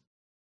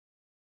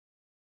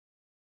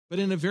 But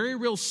in a very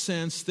real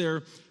sense,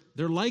 they're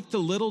like the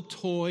little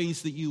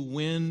toys that you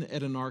win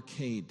at an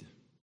arcade. Have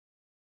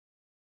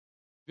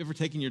you ever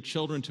taken your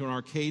children to an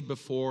arcade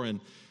before, and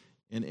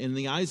in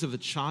the eyes of the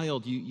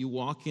child, you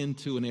walk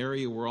into an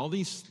area where all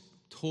these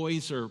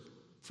toys are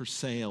for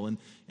sale, and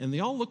they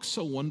all look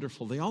so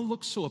wonderful. They all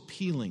look so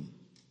appealing.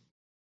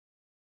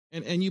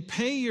 And you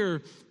pay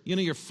your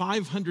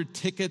 500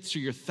 tickets or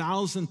your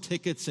 1,000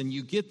 tickets, and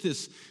you get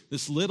this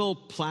little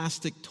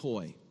plastic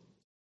toy.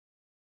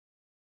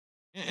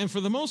 And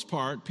for the most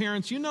part,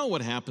 parents, you know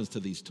what happens to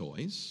these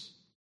toys.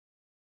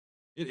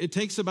 It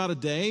takes about a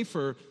day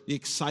for the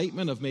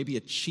excitement of maybe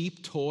a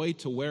cheap toy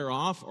to wear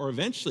off, or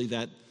eventually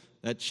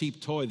that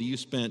cheap toy that you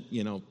spent,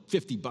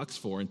 $50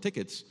 for in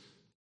tickets,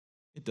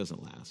 it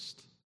doesn't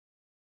last.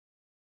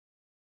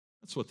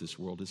 That's what this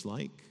world is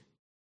like.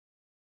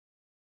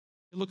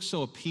 It looks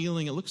so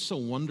appealing, it looks so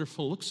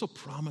wonderful, it looks so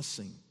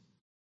promising,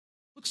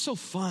 it looks so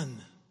fun,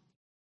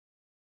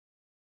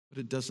 but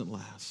it doesn't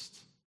last.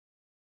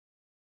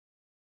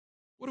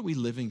 What are we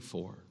living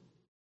for?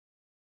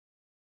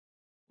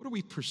 What are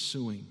we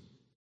pursuing?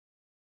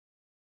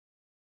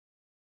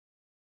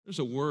 There's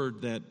a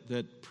word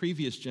that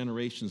previous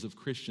generations of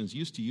Christians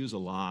used to use a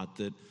lot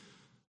that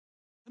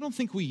I don't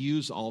think we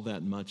use all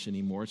that much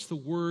anymore. It's the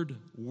word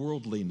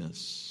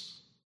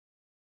worldliness.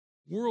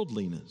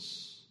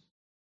 Worldliness.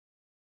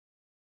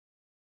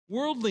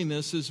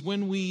 Worldliness is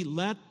when we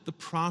let the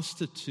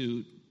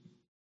prostitute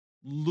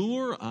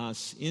lure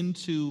us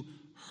into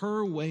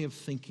her way of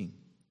thinking.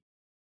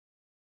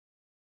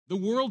 The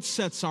world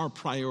sets our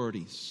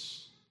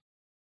priorities,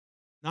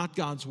 not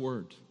God's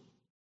word.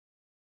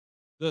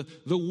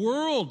 The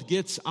world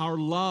gets our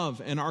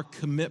love and our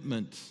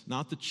commitment,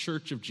 not the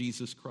church of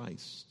Jesus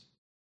Christ.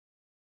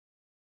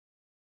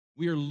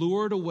 We are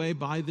lured away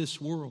by this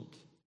world.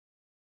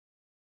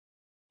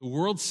 The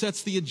world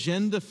sets the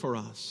agenda for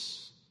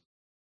us.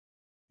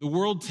 The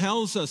world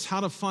tells us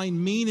how to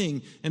find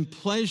meaning and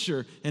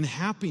pleasure and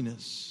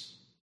happiness.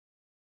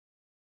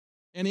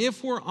 And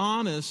if we're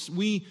honest,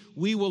 we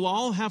will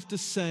all have to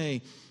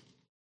say,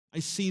 I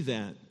see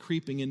that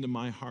creeping into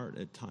my heart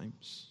at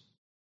times.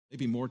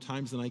 Maybe more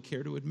times than I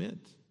care to admit.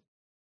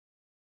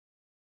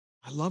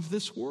 I love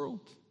this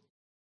world.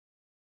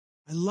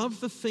 I love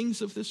the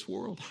things of this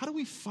world. How do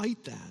we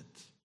fight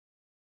that?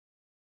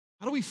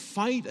 How do we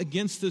fight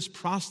against this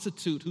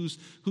prostitute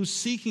who's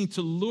seeking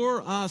to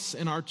lure us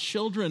and our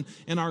children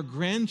and our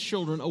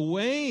grandchildren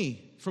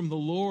away from the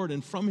Lord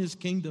and from his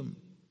kingdom?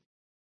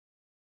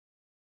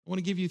 I want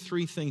to give you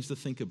 3 things to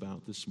think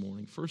about this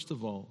morning. First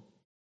of all,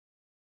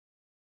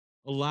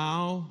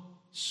 allow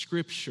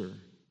Scripture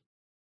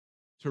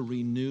to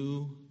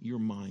renew your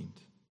mind.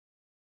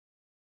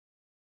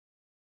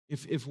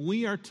 If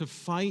we are to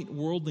fight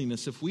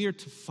worldliness, if we are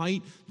to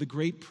fight the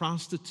great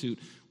prostitute,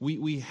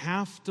 we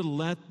have to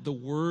let the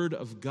Word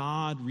of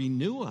God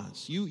renew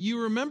us.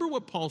 You remember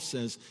what Paul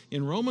says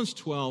in Romans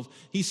 12.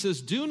 He says,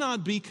 do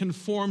not be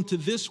conformed to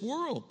this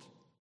world.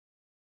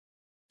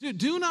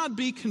 Do not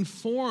be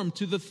conformed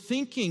to the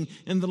thinking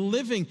and the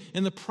living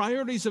and the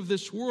priorities of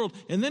this world.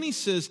 And then he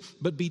says,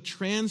 but be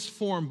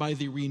transformed by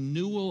the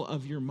renewal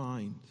of your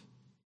mind.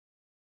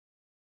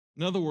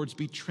 In other words,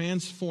 be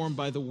transformed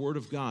by the Word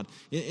of God.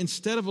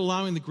 Instead of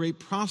allowing the great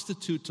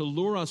prostitute to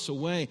lure us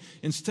away,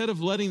 instead of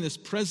letting this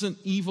present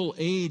evil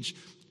age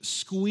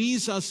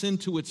squeeze us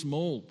into its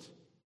mold,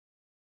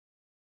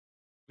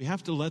 we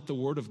have to let the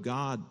Word of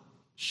God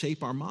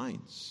shape our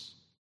minds.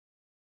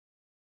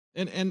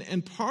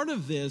 And part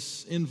of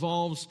this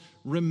involves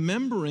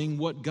remembering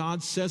what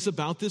God says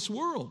about this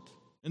world.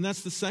 And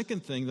that's the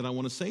second thing that I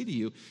want to say to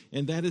you,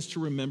 and that is to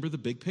remember the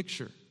big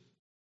picture.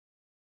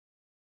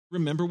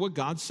 Remember what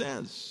God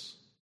says.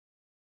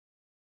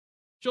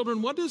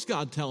 Children, what does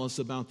God tell us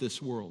about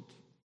this world?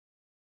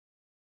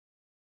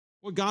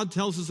 What God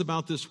tells us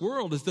about this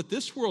world is that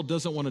this world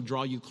doesn't want to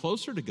draw you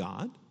closer to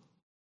God.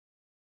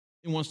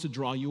 It wants to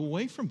draw you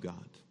away from God.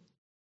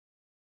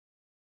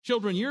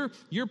 Children,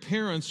 your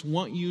parents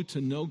want you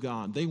to know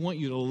God. They want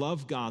you to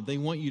love God. They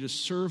want you to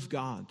serve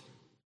God.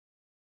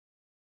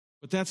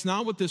 But that's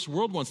not what this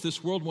world wants.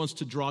 This world wants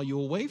to draw you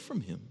away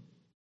from Him.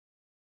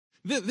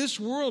 This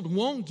world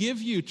won't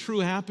give you true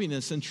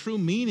happiness and true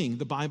meaning,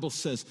 the Bible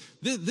says.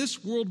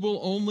 This world will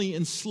only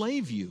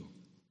enslave you.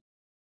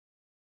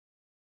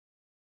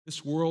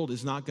 This world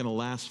is not going to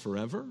last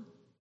forever.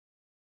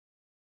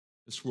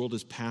 This world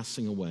is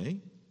passing away.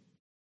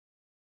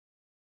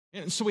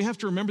 And so we have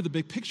to remember the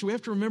big picture. We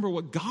have to remember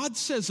what God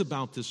says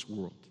about this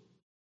world.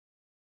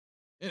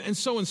 And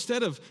so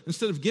instead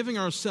of giving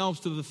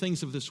ourselves to the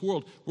things of this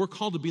world, we're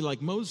called to be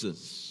like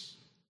Moses.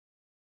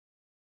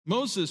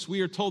 Moses,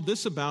 we are told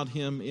this about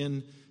him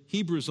in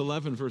Hebrews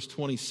 11, verse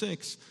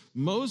 26.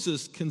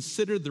 Moses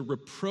considered the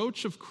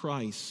reproach of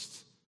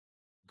Christ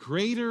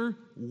greater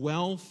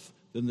wealth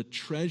than the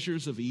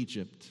treasures of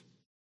Egypt,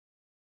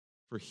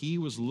 for he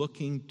was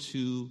looking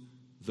to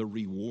the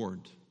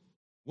reward.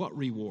 What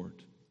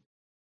reward?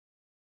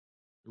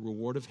 The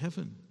reward of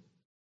heaven.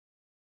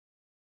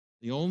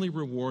 The only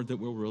reward that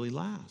will really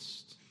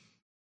last.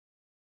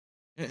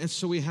 And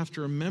so we have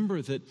to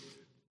remember that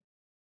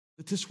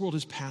this world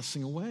is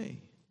passing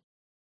away.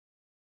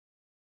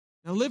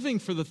 Now, living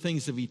for the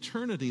things of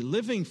eternity,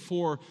 living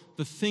for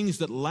the things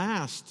that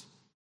last,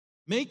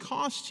 may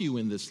cost you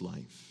in this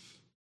life.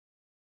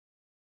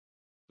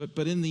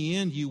 But in the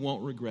end, you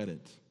won't regret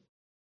it.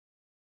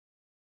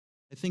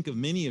 I think of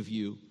many of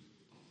you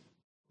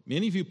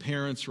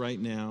parents right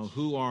now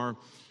who are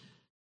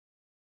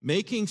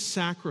making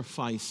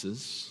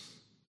sacrifices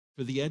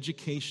for the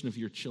education of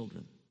your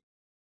children.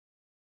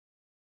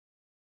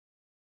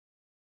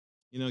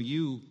 You know,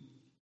 you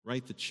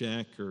write the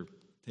check or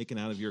take it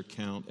out of your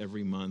account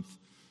every month,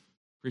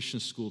 Christian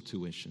school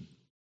tuition.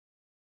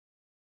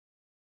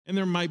 And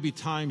there might be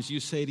times you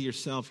say to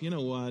yourself, you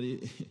know what,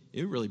 it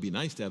would really be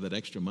nice to have that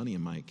extra money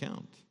in my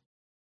account.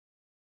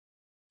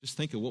 Just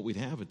think of what we'd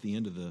have at the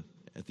end of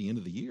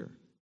the year.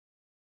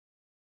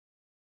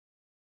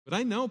 But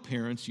I know,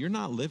 parents, you're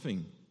not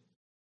living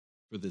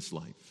for this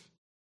life.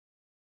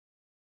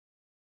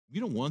 You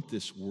don't want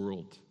this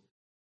world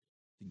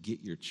to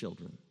get your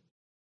children.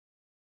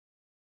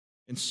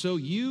 And so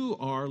you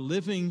are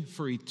living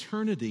for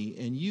eternity,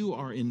 and you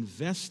are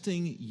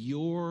investing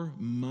your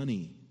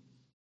money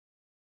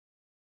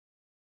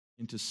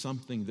into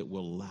something that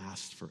will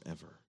last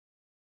forever.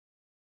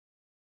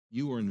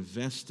 You are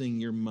investing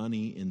your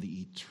money in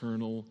the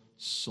eternal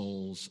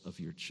souls of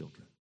your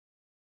children.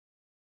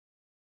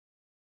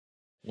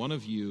 One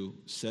of you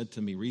said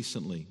to me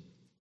recently,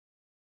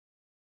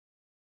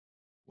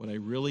 what I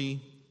really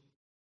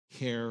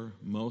care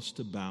most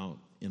about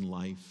in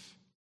life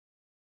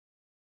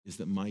is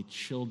that my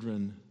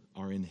children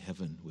are in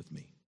heaven with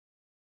me.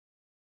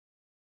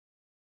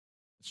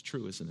 It's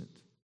true, isn't it?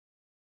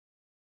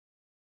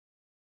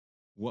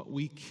 What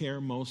we care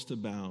most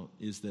about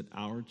is that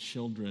our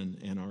children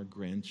and our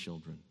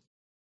grandchildren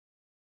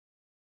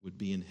would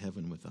be in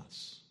heaven with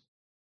us.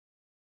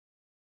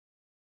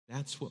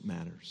 That's what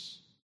matters.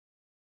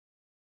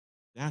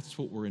 That's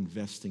what we're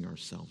investing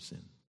ourselves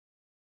in.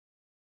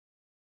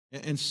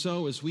 And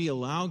so as we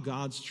allow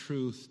God's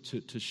truth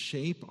to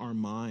shape our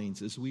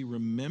minds, as we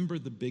remember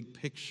the big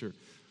picture,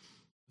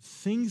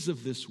 things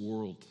of this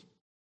world,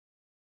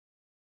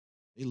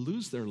 they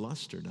lose their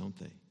luster, don't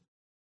they?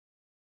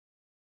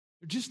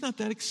 They're just not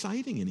that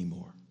exciting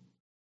anymore.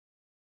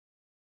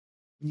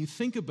 When you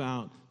think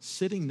about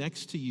sitting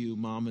next to you,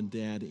 mom and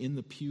dad, in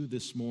the pew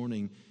this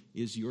morning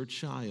is your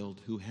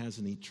child who has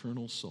an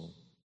eternal soul.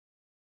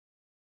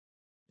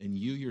 And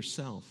you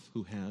yourself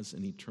who has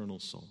an eternal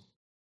soul.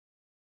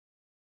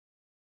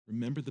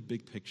 Remember the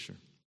big picture.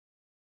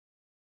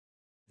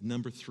 And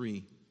number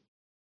 3,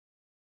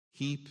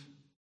 keep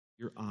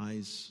your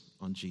eyes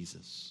on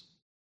Jesus.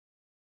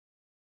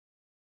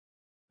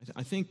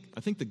 I think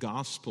the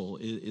gospel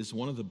is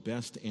one of the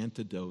best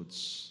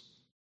antidotes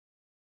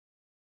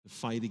to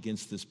fight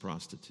against this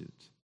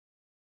prostitute.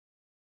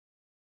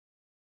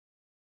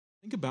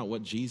 Think about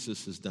what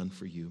Jesus has done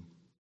for you.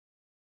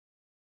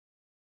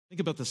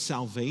 Think about the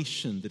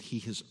salvation that he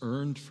has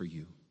earned for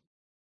you.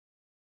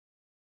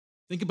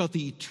 Think about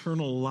the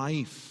eternal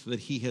life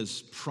that he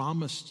has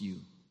promised you.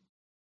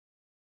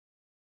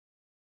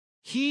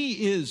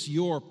 He is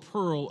your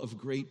pearl of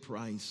great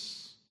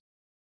price.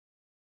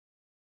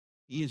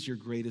 He is your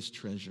greatest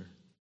treasure.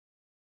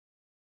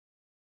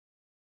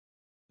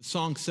 The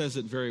song says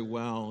it very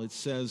well. It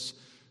says,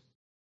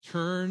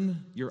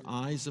 turn your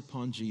eyes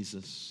upon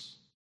Jesus.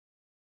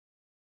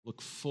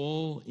 Look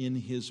full in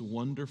his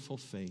wonderful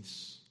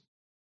face.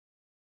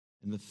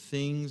 and the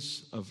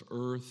things of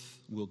earth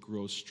will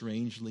grow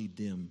strangely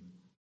dim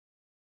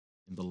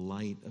in the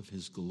light of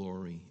his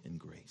glory and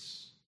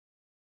grace.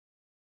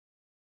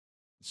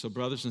 So,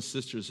 brothers and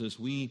sisters, as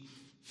we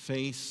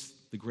face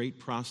the great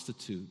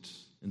prostitute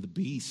and the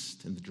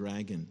beast and the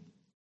dragon,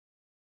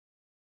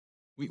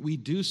 we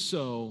do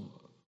so,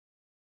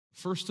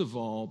 first of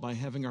all, by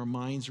having our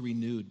minds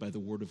renewed by the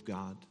Word of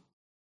God.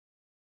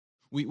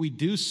 We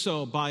do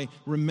so by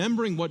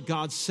remembering what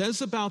God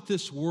says about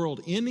this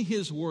world in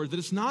His Word, that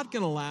it's not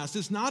going to last,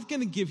 it's not going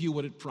to give you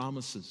what it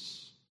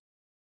promises.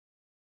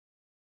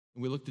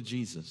 And we look to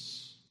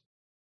Jesus.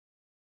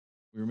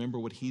 We remember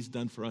what He's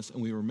done for us,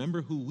 and we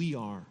remember who we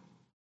are.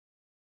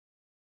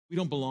 We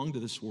don't belong to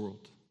this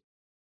world.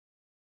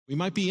 We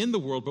might be in the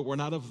world, but we're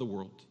not of the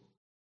world.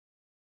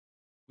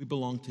 We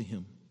belong to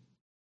Him.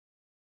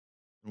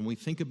 When we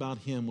think about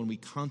Him, when we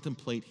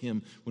contemplate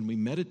Him, when we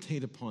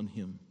meditate upon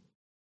Him,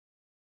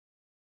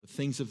 the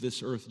things of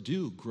this earth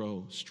do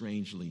grow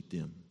strangely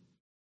dim.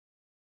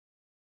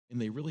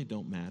 And they really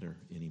don't matter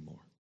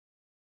anymore.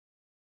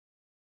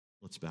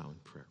 Let's bow in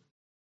prayer.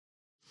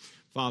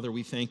 Father,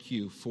 we thank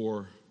you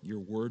for your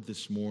word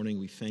this morning.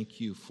 We thank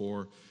you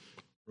for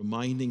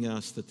reminding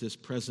us that this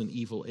present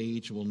evil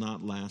age will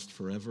not last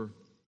forever.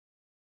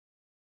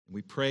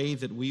 We pray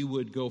that we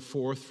would go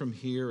forth from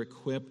here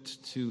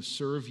equipped to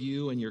serve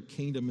you and your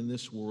kingdom in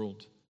this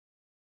world,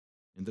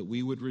 and that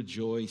we would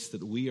rejoice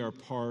that we are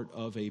part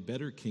of a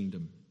better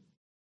kingdom,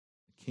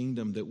 a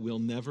kingdom that will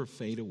never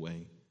fade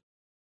away.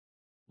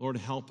 Lord,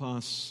 help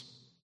us.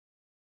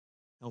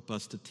 Help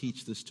us to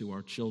teach this to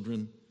our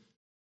children.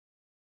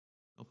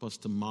 Help us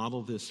to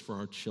model this for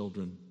our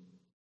children.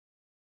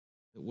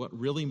 That what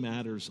really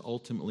matters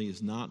ultimately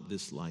is not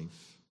this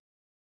life,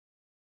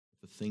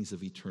 but the things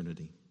of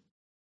eternity.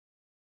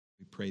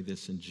 We pray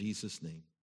this in Jesus' name.